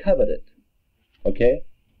have to covet it, okay?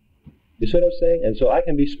 You see what I'm saying? And so I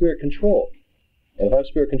can be spirit controlled. And if I'm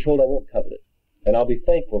spirit controlled, I won't covet it. And I'll be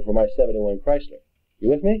thankful for my 71 Chrysler. You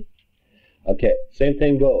with me? Okay, same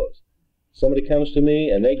thing goes. Somebody comes to me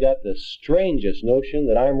and they got the strangest notion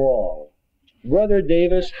that I'm wrong. Brother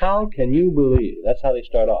Davis, how can you believe? That's how they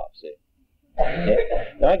start off, see? Okay?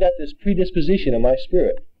 Now I got this predisposition in my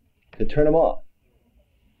spirit to turn them off.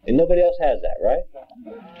 And nobody else has that, right?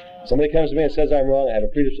 Somebody comes to me and says I'm wrong, I have a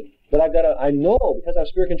predisposition. But I know, because I'm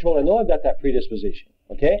spirit controlled, I know I've got that predisposition.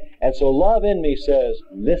 Okay? And so love in me says,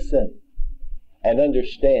 listen and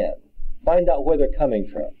understand. Find out where they're coming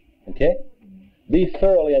from. Okay? Be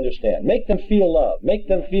thoroughly understand. Make them feel loved. Make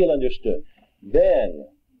them feel understood. Then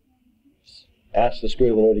ask the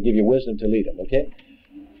Spirit of the Lord to give you wisdom to lead them. Okay?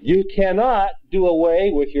 You cannot do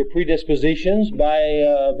away with your predispositions by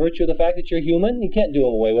virtue of the fact that you're human. You can't do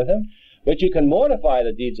away with them. But you can mortify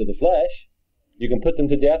the deeds of the flesh. You can put them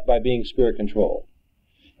to death by being spirit controlled.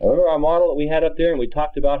 Remember our model that we had up there, and we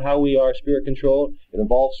talked about how we are spirit controlled? It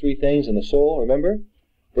involves three things in the soul, remember?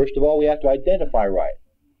 First of all, we have to identify right.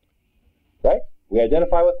 Right? We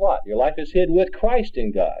identify with what? Your life is hid with Christ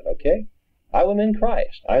in God, okay? I am in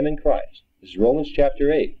Christ. I am in Christ. This is Romans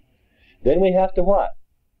chapter 8. Then we have to what?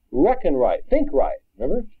 Reckon right. Think right.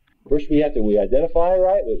 Remember? First we identify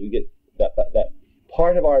right. We get that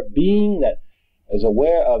part of our being that is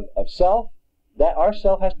aware of self. That our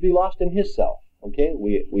self has to be lost in His self. Okay?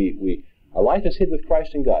 Our life is hid with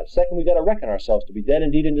Christ in God. Second, we've got to reckon ourselves to be dead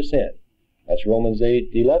indeed unto sin. That's Romans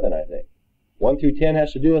 8:11, I think. 1 through 10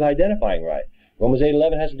 has to do with identifying right. Romans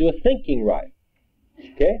 8:11 has to do with thinking right.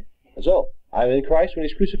 Okay? And so, I'm in Christ when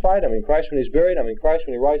He's crucified. I'm in Christ when He's buried. I'm in Christ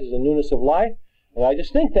when He rises in newness of life. And I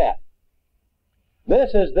just think that. Then it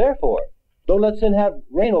says, therefore, don't let sin have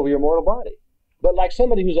reign over your mortal body. But like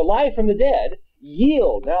somebody who's alive from the dead,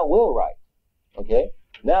 yield, now will right. Okay?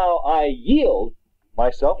 Now I yield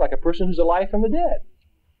myself like a person who's alive from the dead.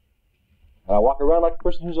 And I walk around like a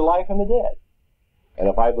person who's alive from the dead. And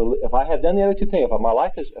if I have done the other two things,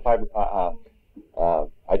 if I've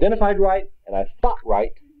identified right and I've thought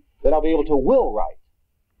right, then I'll be able to will right.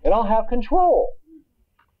 And I'll have control.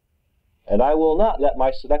 And I will not let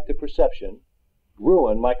my selective perception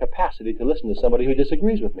ruin my capacity to listen to somebody who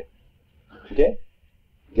disagrees with me. Okay?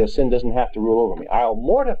 Because sin doesn't have to rule over me. I'll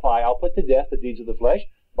put to death the deeds of the flesh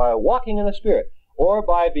by walking in the Spirit, or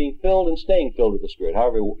by being filled and staying filled with the Spirit,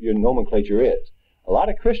 however your nomenclature is. A lot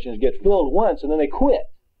of Christians get filled once and then they quit.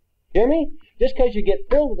 Hear me? Just because you get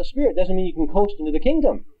filled with the Spirit doesn't mean you can coast into the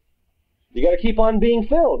kingdom. You got to keep on being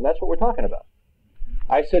filled, and that's what we're talking about.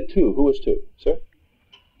 I said two. Who was two? Sir?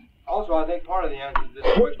 Also, I think part of the answer to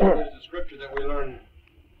this question is the scripture that we learned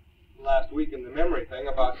last week in the memory thing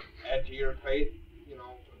about add to your faith,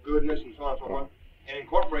 goodness and so on and so on, and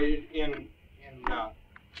incorporated in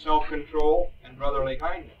self-control and brotherly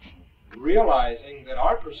kindness. Realizing that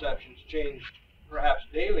our perceptions change perhaps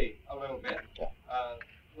daily a little bit.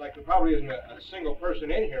 Like there probably isn't a single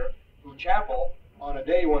person in here who chapel on a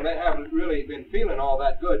day when they haven't really been feeling all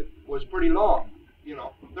that good was pretty long.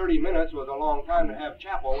 30 minutes was a long time to have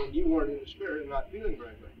chapel when you weren't in the Spirit and not feeling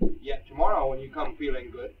very good. Yet tomorrow when you come feeling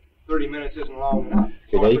good, 30 minutes isn't long enough.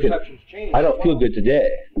 Okay, So now our you can, perceptions change. I don't feel good today,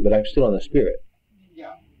 but I'm still in the spirit.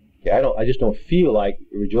 Yeah. Okay, I just don't feel like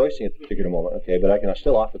rejoicing at the particular moment. Okay, but I can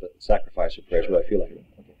still offer the sacrifice of prayers what I feel like.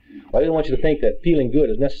 Okay. Well, I didn't want you to think that feeling good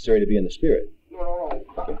is necessary to be in the spirit. No.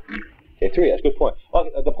 Okay. Okay, 3. That's a good point.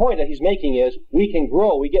 Okay, the point that he's making is we can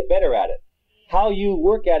grow, we get better at it. How you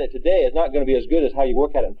work at it today is not going to be as good as how you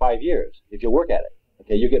work at it in 5 years. If you work at it,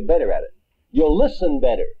 okay, you get better at it. You'll listen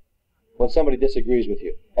better when somebody disagrees with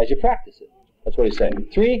you as you practice it. That's what he's saying.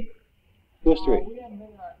 3? Who's 3? We haven't been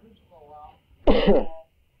in our groups for a while. I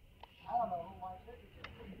don't know who my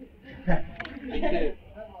secretary is.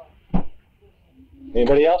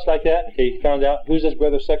 Anybody else like that? Okay, you found out. Who's this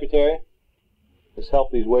brother's secretary? Let's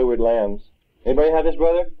help these wayward lambs. Anybody have this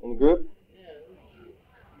brother in the group?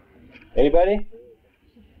 Anybody?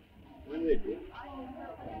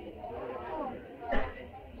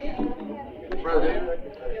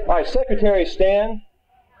 All right, secretaries stand.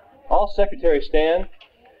 All secretaries stand.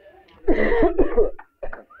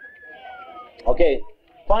 Okay,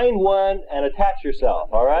 find one and attach yourself,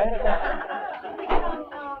 all right?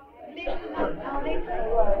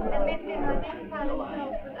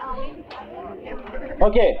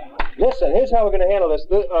 Okay, listen, here's how we're going to handle this.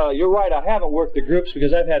 You're right, I haven't worked the groups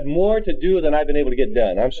because I've had more to do than I've been able to get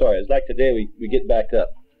done. I'm sorry, it's like today we get backed up.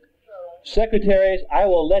 Secretaries, I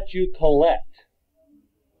will let you collect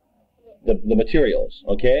the materials,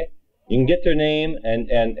 okay? You can get their name and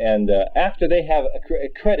after they have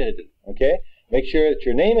accredited it, okay? Make sure that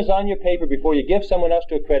your name is on your paper before you give someone else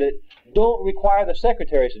to accredit. Don't require the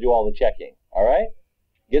secretaries to do all the checking, all right?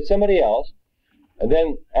 Get somebody else. And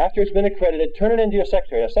then, after it's been accredited, turn it into your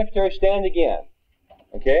secretary. Now, secretary, stand again.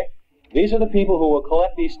 Okay? These are the people who will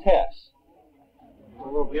collect these tests.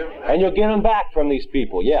 And you'll get them back from these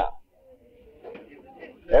people, yeah.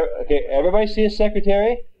 Okay, everybody see a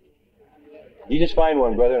secretary? You just find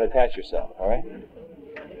one, brother, and attach yourself, all right?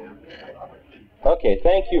 Okay,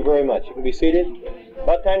 thank you very much. You can be seated.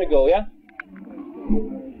 About time to go, yeah?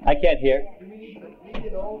 I can't hear.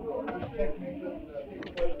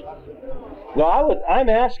 No, I'm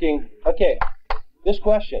asking, okay, this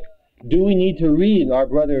question. Do we need to read our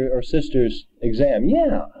brother or sister's exam?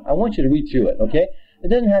 Yeah, I want you to read through it, okay? It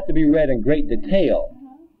doesn't have to be read in great detail.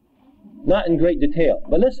 Not in great detail.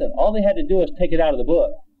 But listen, all they had to do is take it out of the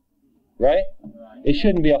book, right? It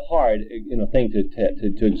shouldn't be a hard thing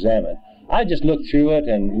to examine. I just look through it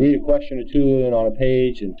and read a question or two on a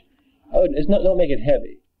page, and don't make it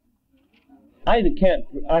heavy. I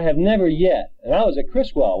have never yet, and I was at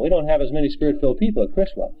Criswell. We don't have as many spirit-filled people at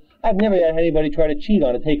Criswell. I've never had anybody try to cheat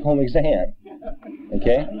on a take-home exam.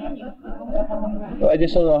 Okay? Well, I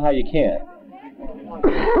just don't know how you can.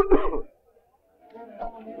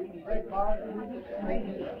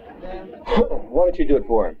 Why don't you do it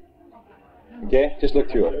for him? Okay? Just look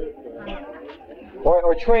through it.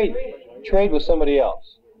 Or trade with somebody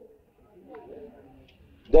else.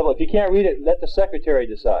 Devil, if you can't read it, let the secretary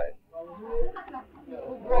decide.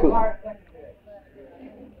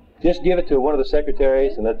 Just give it to one of the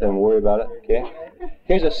secretaries and let them worry about it, okay?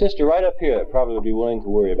 Here's a sister right up here that probably would be willing to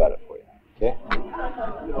worry about it for you, okay?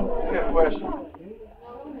 Good question.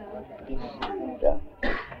 Yeah.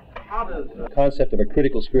 The concept of a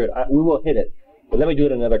critical spirit, we will hit it, but let me do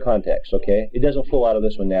it in another context, okay? It doesn't flow out of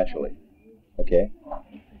this one naturally, okay?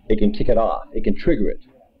 It can kick it off. It can trigger it.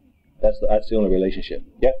 That's the only relationship.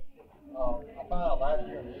 Yeah? I found out last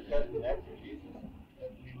year in the New Testament exegesis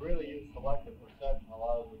that we really use selective perception. A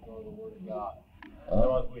lot of it go to the Word of God.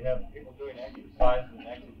 Otherwise, we have people doing exercises and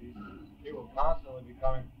exegesis. People constantly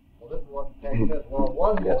becoming, well, this is what the text says. Well, it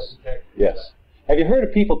wasn't what the text says. Yes. Have you heard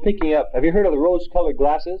of people picking up, have you heard of the rose-colored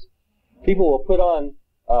glasses? People will put on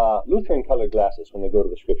Lutheran-colored glasses when they go to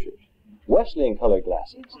the Scriptures. Wesleyan-colored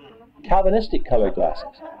glasses. Calvinistic-colored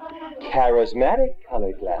glasses.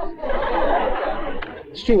 Charismatic-colored glasses.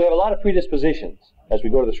 It's true, we have a lot of predispositions as we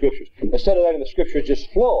go to the Scriptures. Instead of letting the Scriptures just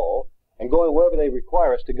flow and going wherever they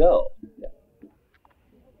require us to go. Yeah.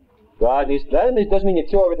 That doesn't mean you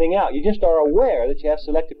throw everything out. You just are aware that you have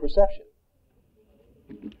selective perception.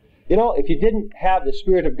 You know, if you didn't have the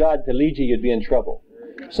Spirit of God to lead you, you'd be in trouble.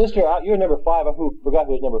 Sister, you're number 5. I forgot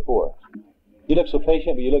who was number 4. You look so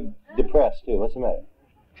patient, but you look depressed, too. What's the matter?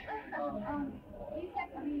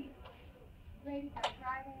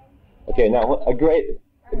 Okay, now, the grades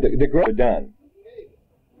are done.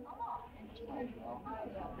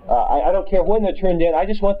 I don't care when they're turned in. I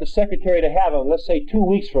just want the secretary to have them, let's say 2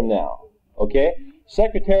 weeks from now. Okay?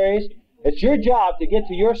 Secretaries, it's your job to get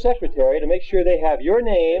to your secretary to make sure they have your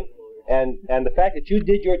name and the fact that you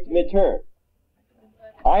did your midterm.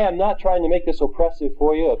 I am not trying to make this oppressive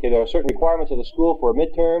for you. Okay, there are certain requirements of the school for a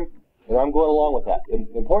midterm. And I'm going along with that.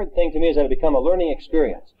 The important thing to me is that it become a learning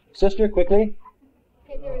experience. Sister, quickly.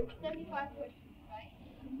 Okay, there are 75 questions, right?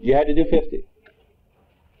 You had to do 50.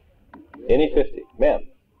 Any 50. Ma'am.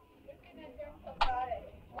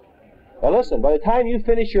 Now listen, by the time you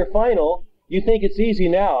finish your final, you think it's easy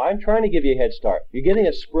now. I'm trying to give you a head start. You're getting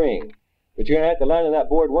a spring. But you're going to have to land on that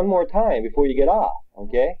board one more time before you get off.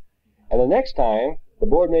 Okay? And the next time, the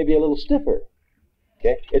board may be a little stiffer.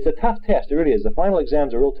 Okay? It's a tough test. It really is. The final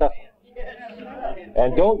exams are real tough.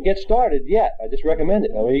 And don't get started yet. I just recommend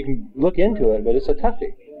it. I mean, you can look into it, but it's a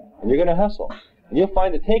toughie. And you're going to hustle. And you'll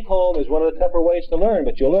find that take home is one of the tougher ways to learn,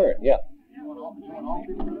 but you'll learn. Yeah.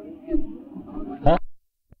 Huh?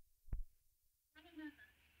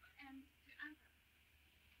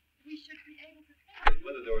 We should be able to think.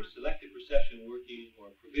 Whether there was selective perception working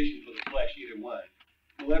or provision for the flesh, either one,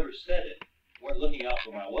 whoever said it weren't looking out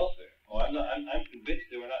for my welfare. Oh, I'm convinced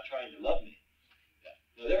they were not trying to love me.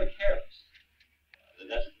 No, they were careless.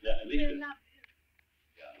 At least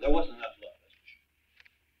there wasn't